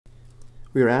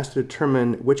we are asked to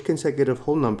determine which consecutive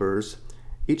whole numbers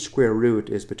each square root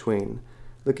is between.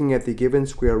 Looking at the given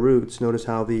square roots, notice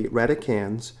how the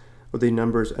radicands, or the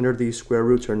numbers under these square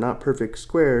roots, are not perfect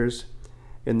squares,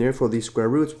 and therefore these square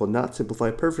roots will not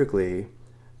simplify perfectly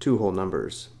to whole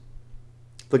numbers.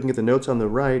 Looking at the notes on the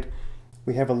right,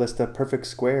 we have a list of perfect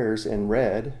squares in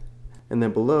red, and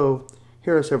then below,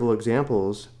 here are several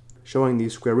examples showing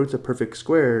these square roots of perfect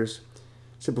squares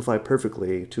simplify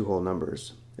perfectly to whole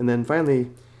numbers. And then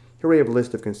finally, here we have a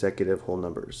list of consecutive whole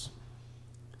numbers.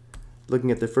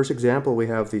 Looking at the first example, we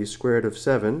have the square root of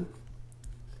 7.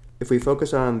 If we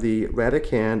focus on the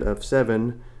radicand of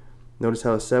 7, notice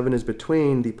how 7 is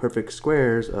between the perfect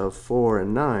squares of 4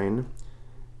 and 9,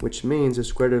 which means the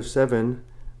square root of 7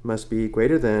 must be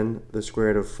greater than the square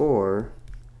root of 4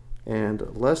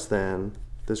 and less than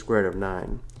the square root of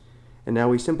 9. And now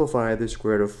we simplify the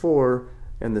square root of 4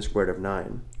 and the square root of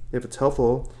 9. If it's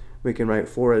helpful, we can write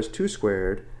 4 as 2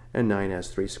 squared and 9 as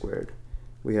 3 squared.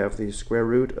 We have the square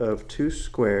root of 2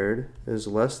 squared is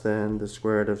less than the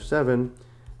square root of 7,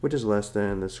 which is less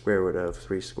than the square root of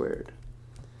 3 squared.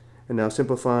 And now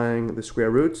simplifying the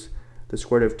square roots, the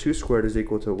square root of 2 squared is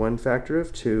equal to 1 factor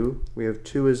of 2. We have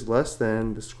 2 is less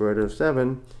than the square root of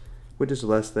 7, which is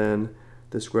less than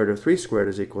the square root of 3 squared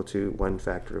is equal to 1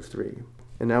 factor of 3.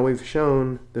 And now we've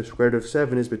shown the square root of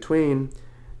 7 is between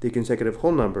the consecutive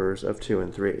whole numbers of 2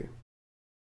 and 3.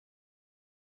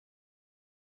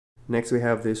 Next we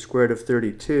have the square root of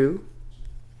 32.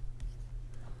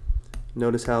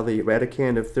 Notice how the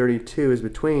radicand of 32 is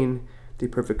between the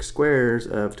perfect squares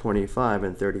of 25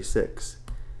 and 36,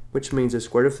 which means the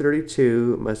square root of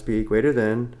 32 must be greater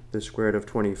than the square root of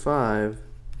 25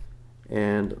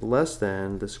 and less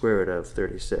than the square root of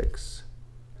 36.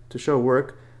 To show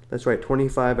work, let's write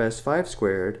 25 as 5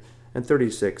 squared and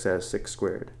 36 as 6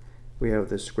 squared. We have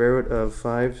the square root of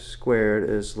 5 squared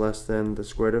is less than the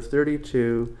square root of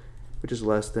 32, which is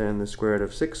less than the square root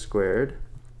of 6 squared.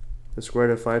 The square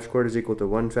root of 5 squared is equal to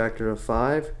 1 factor of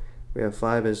 5. We have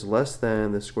 5 is less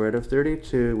than the square root of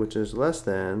 32, which is less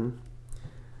than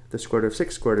the square root of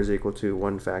 6 squared is equal to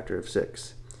 1 factor of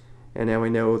 6. And now we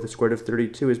know the square root of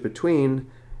 32 is between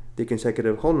the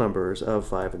consecutive whole numbers of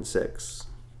 5 and 6.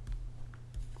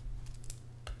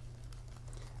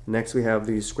 Next we have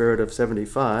the square root of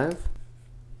 75.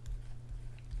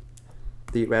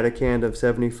 The radicand of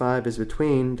 75 is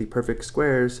between the perfect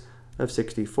squares of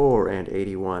 64 and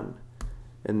 81.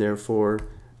 And therefore,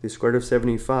 the square root of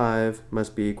 75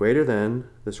 must be greater than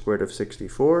the square root of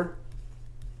 64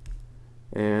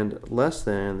 and less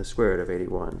than the square root of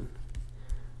 81.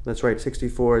 Let's write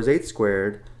 64 as 8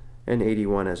 squared and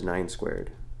 81 as 9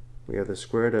 squared. We have the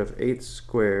square root of 8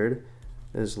 squared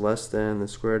is less than the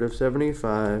square root of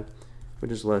 75,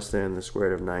 which is less than the square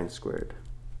root of 9 squared.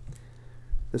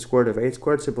 The square root of 8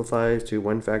 squared simplifies to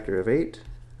 1 factor of 8.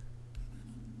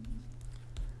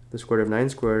 The square root of 9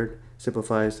 squared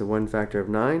simplifies to 1 factor of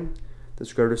 9. The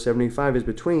square root of 75 is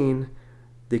between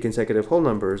the consecutive whole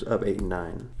numbers of 8 and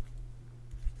 9.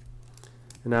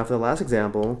 And now for the last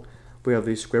example, we have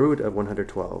the square root of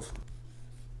 112.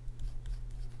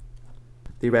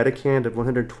 The radicand of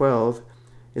 112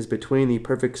 is between the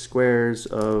perfect squares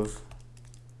of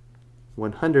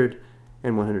 100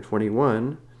 and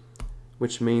 121,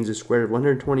 which means the square root of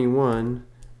 121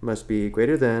 must be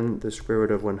greater than the square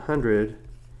root of 100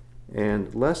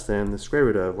 and less than the square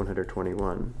root of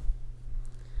 121.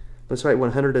 Let's write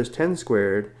 100 as 10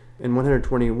 squared and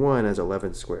 121 as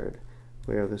 11 squared.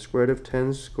 We have the square root of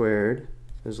 10 squared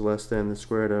is less than the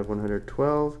square root of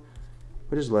 112,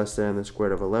 which is less than the square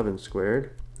root of 11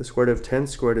 squared. The square root of 10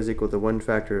 squared is equal to 1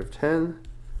 factor of 10.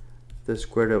 The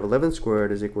square root of 11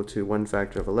 squared is equal to 1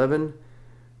 factor of 11.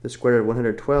 The square root of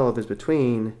 112 is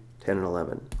between 10 and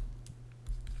 11.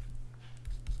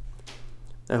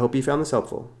 I hope you found this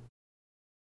helpful.